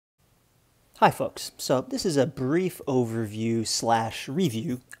Hi folks, so this is a brief overview /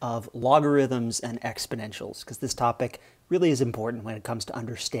 review of logarithms and exponentials because this topic really is important when it comes to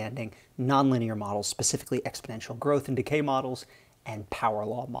understanding nonlinear models, specifically exponential growth and decay models and power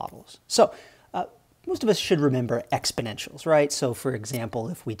law models. So most of us should remember exponentials, right? So for example,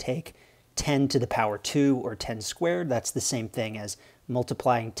 if we take 10 to the power 2 or 10 squared, that's the same thing as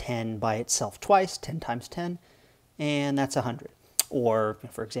multiplying 10 by itself twice, 10 times 10, and that's 100. Or,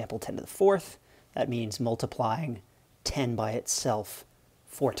 for example, 10 to the fourth, that means multiplying 10 by itself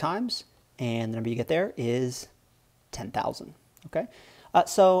 4 times, and the number you get there is 10,000, okay?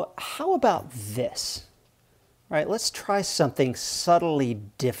 So how about this? All right, let's try something subtly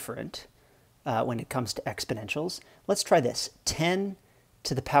different when it comes to exponentials. Let's try this. 10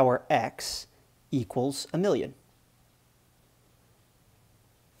 to the power x equals 1,000,000.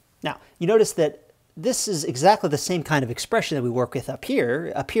 Now, you notice that this is exactly the same kind of expression that we work with up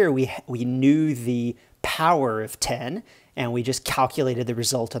here. Up here, we knew the power of 10, and we just calculated the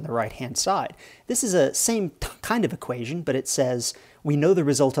result on the right-hand side. This is a same kind of equation, but it says we know the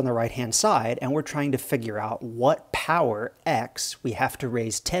result on the right-hand side, and we're trying to figure out what power x we have to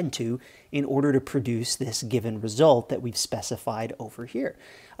raise 10 to in order to produce this given result that we've specified over here.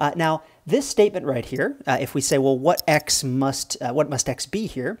 Now, this statement right here, if we say, well, what must x be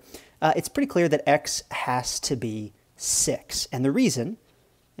here? It's pretty clear that x has to be 6. And the reason,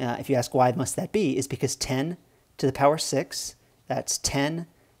 if you ask why must that be, is because 10 to the power 6, that's 10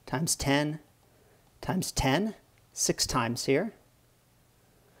 times 10 times 10, 6 times here.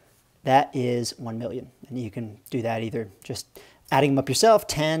 That is 1,000,000. And you can do that either just adding them up yourself.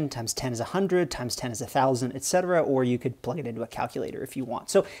 10 times 10 is 100, times 10 is 1,000, etc. Or you could plug it into a calculator if you want.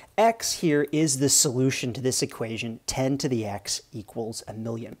 So x here is the solution to this equation. 10 to the x equals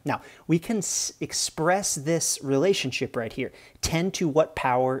 1,000,000. Now, we can express this relationship right here. 10 to what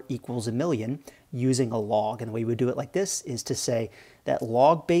power equals 1,000,000 using a log. And the way we do it like this is to say that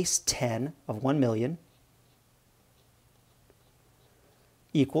log base 10 of 1,000,000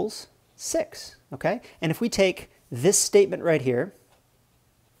 equals 6, okay? And if we take this statement right here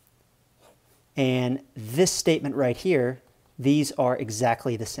and this statement right here, these are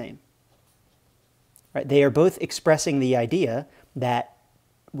exactly the same. Right? They are both expressing the idea that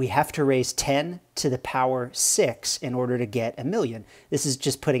we have to raise 10 to the power 6 in order to get 1,000,000. This is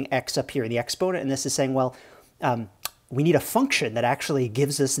just putting x up here in the exponent, and this is saying, well, we need a function that actually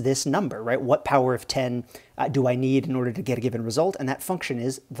gives us this number, right? What power of 10 do I need in order to get a given result? And that function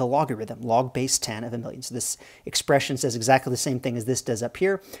is the logarithm, log base 10 of 1,000,000. So this expression says exactly the same thing as this does up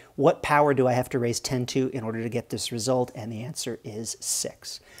here. What power do I have to raise 10 to in order to get this result? And the answer is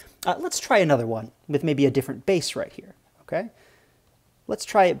 6. Let's try another one with maybe a different base right here, okay? Let's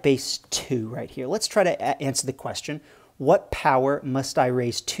try it base 2 right here. Let's try to answer the question, what power must I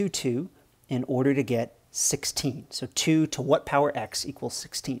raise 2 to in order to get 16. So 2 to what power x equals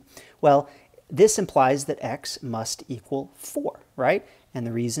 16? Well, this implies that x must equal 4, right? And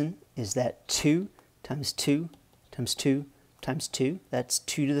the reason is that 2 times 2 times 2 times 2, that's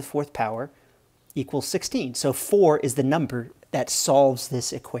 2 to the 4th power, equals 16. So 4 is the number that solves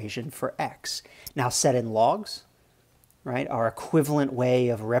this equation for x. Now set in logs, right, our equivalent way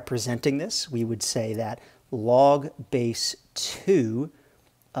of representing this, we would say that log base 2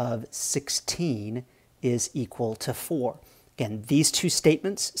 of 16 is equal to 4. Again, these two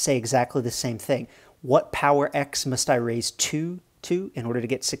statements say exactly the same thing. What power x must I raise 2 to in order to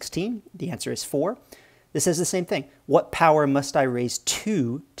get 16? The answer is 4. This says the same thing. What power must I raise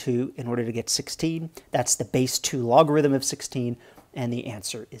 2 to in order to get 16? That's the base 2 logarithm of 16, and the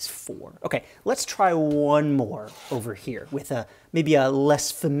answer is 4. Okay, let's try one more over here with maybe a less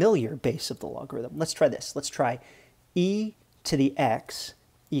familiar base of the logarithm. Let's try this. Let's try e to the x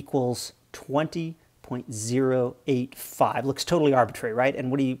equals 20.085. Looks totally arbitrary, right?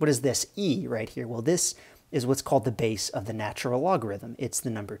 And what is this e right here? Well, this is what's called the base of the natural logarithm. It's the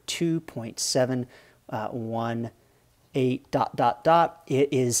number 2.718 ... It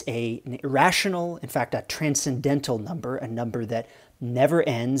is an irrational, in fact, a transcendental number, a number that never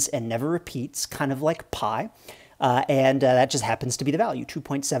ends and never repeats, kind of like pi. And that just happens to be the value,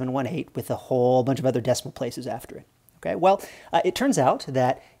 2.718, with a whole bunch of other decimal places after it. Okay, well, it turns out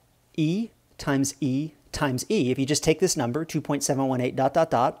that e times e times e, if you just take this number,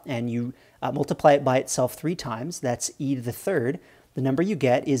 2.718 ... and you multiply it by itself 3 times, that's e to the 3rd, the number you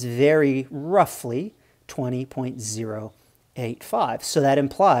get is very roughly 20.085. So that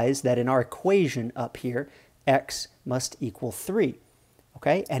implies that in our equation up here, x must equal 3.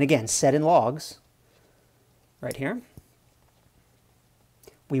 Okay, and again, set in logs, right here,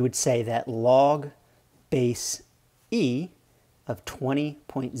 we would say that log base e of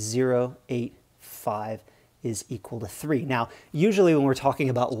 20.085 is equal to 3. Now, usually when we're talking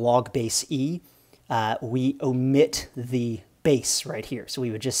about log base e, we omit the base right here. So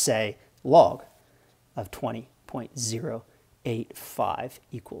we would just say log of 20.085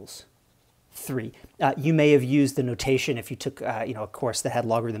 equals 3. You may have used the notation if you took a course that had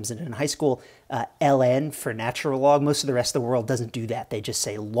logarithms in it in high school, ln for natural log. Most of the rest of the world doesn't do that. They just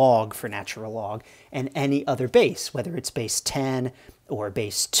say log for natural log, and any other base, whether it's base 10 or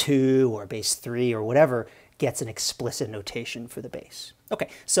base 2 or base 3 or whatever, gets an explicit notation for the base. Okay,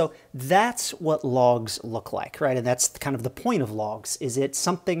 so that's what logs look like, right? And that's kind of the point of logs, is it's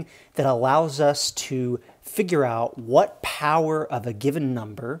something that allows us to figure out what power of a given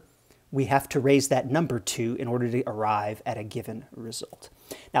number we have to raise that number to in order to arrive at a given result.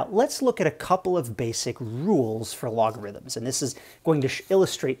 Now, let's look at a couple of basic rules for logarithms, and this is going to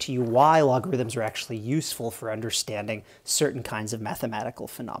illustrate to you why logarithms are actually useful for understanding certain kinds of mathematical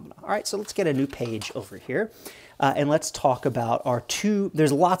phenomena. All right, so let's get a new page over here, and let's talk about our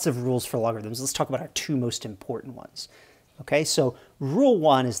there's lots of rules for logarithms. Let's talk about our two most important ones. Okay, so rule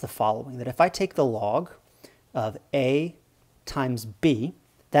 1 is the following, that if I take the log of a times b,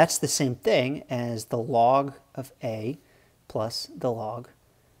 that's the same thing as the log of a plus the log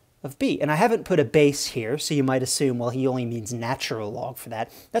of b. And I haven't put a base here, so you might assume, well, he only means natural log for that.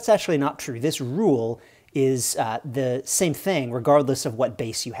 That's actually not true. This rule is the same thing regardless of what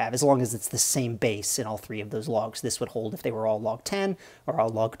base you have, as long as it's the same base in all three of those logs. This would hold if they were all log 10, or all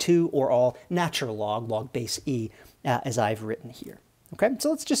log 2, or all natural log base e, as I've written here. Okay, so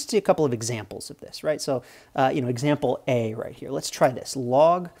let's just see a couple of examples of this, right? So, example A right here. Let's try this.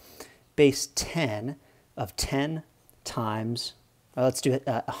 Log base 10 of 10 times, let's do it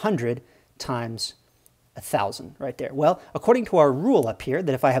 100 times 1,000 right there. Well, according to our rule up here,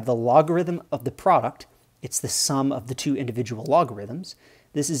 that if I have the logarithm of the product, it's the sum of the two individual logarithms.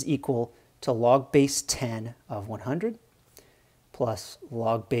 This is equal to log base 10 of 100 plus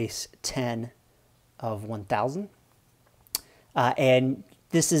log base 10 of 1,000. And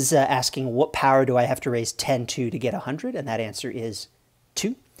this is asking what power do I have to raise 10 to get 100, and that answer is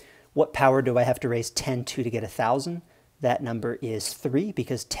 2. What power do I have to raise 10 to get 1,000? That number is 3,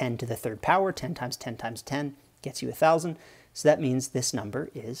 because 10 to the third power, 10 times 10 times 10, gets you 1,000. So that means this number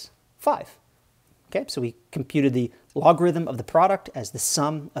is 5. Okay, so we computed the logarithm of the product as the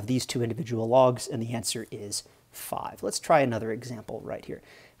sum of these two individual logs, and the answer is 5. Let's try another example right here.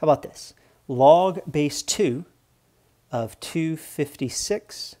 How about this? Log base 2 of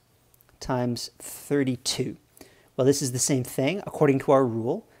 256 times 32. Well, this is the same thing. According to our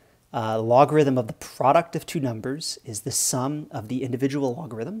rule, logarithm of the product of two numbers is the sum of the individual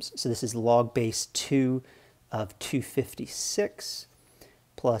logarithms. So this is log base 2 of 256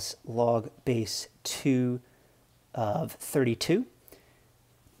 plus log base 2 of 32.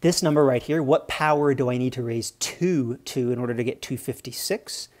 This number right here, what power do I need to raise 2 to in order to get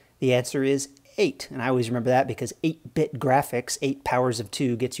 256? The answer is 8, and I always remember that because 8-bit graphics, 8 powers of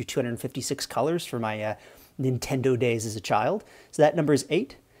 2 gets you 256 colors for my Nintendo days as a child. So that number is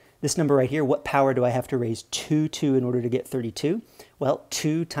 8. This number right here, what power do I have to raise 2 to in order to get 32? Well,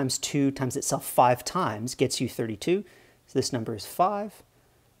 2 times itself 5 times gets you 32. So this number is 5,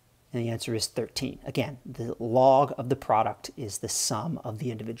 and the answer is 13. Again, the log of the product is the sum of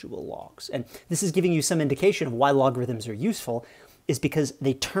the individual logs. And this is giving you some indication of why logarithms are useful, is because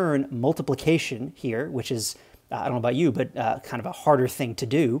they turn multiplication here, which is, I don't know about you, but kind of a harder thing to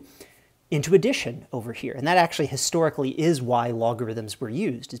do, into addition over here. And that actually historically is why logarithms were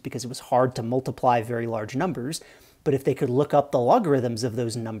used, is because it was hard to multiply very large numbers. But if they could look up the logarithms of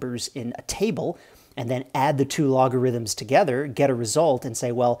those numbers in a table and then add the two logarithms together, get a result, and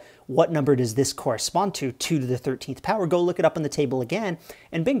say, well, what number does this correspond to? 2 to the 13th power. Go look it up on the table again,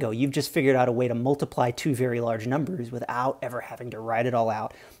 and bingo, you've just figured out a way to multiply two very large numbers without ever having to write it all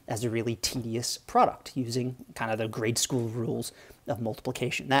out as a really tedious product using kind of the grade school rules of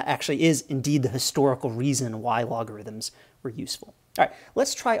multiplication. That actually is indeed the historical reason why logarithms were useful. All right,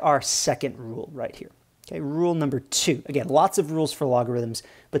 let's try our second rule right here. Okay, rule number 2. Again, lots of rules for logarithms,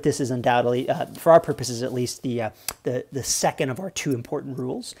 but this is undoubtedly, for our purposes at least, the second of our two important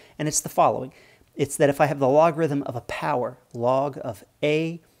rules, and it's the following. It's that if I have the logarithm of a power, log of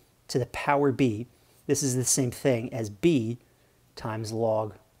a to the power b, this is the same thing as b times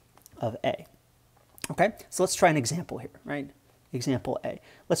log of a. Okay, so let's try an example here, right? Example A.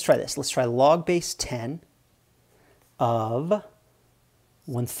 Let's try this. Let's try log base 10 of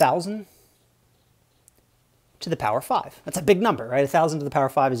 1,000 to the power 5. That's a big number, right? 1,000 to the power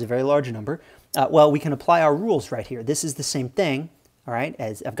 5 is a very large number. Well, we can apply our rules right here. This is the same thing, all right,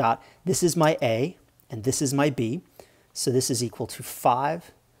 as I've got, this is my A and this is my B. So this is equal to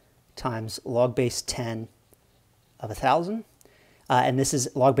 5 times log base 10 of 1,000. And this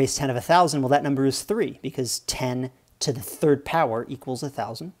is log base 10 of 1,000. Well, that number is 3 because 10 to the third power equals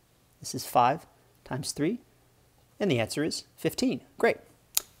 1,000. This is 5 times 3. And the answer is 15. Great.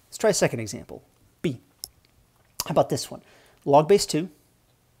 Let's try a second example. B. How about this one? Log base 2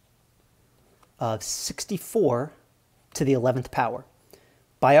 of 64 to the 11th power.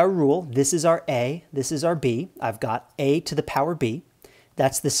 By our rule, this is our A, this is our B. I've got A to the power B.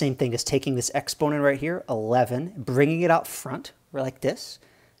 That's the same thing as taking this exponent right here, 11, bringing it out front, like this,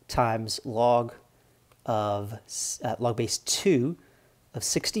 times log base 2 of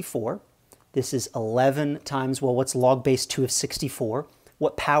 64. This is 11 times, well, what's log base 2 of 64?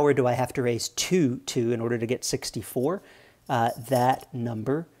 What power do I have to raise 2 to in order to get 64? That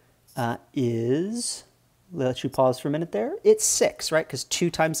number is, let you pause for a minute there, it's 6, right? Because 2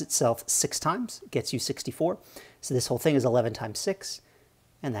 times itself 6 times gets you 64. So this whole thing is 11 times 6,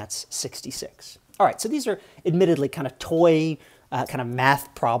 and that's 66. All right, so these are admittedly kind of toy, kind of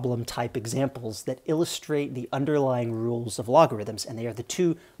math problem type examples that illustrate the underlying rules of logarithms, and they are the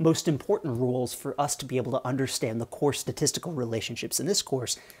two most important rules for us to be able to understand the core statistical relationships in this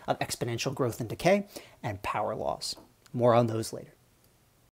course of exponential growth and decay and power laws. More on those later.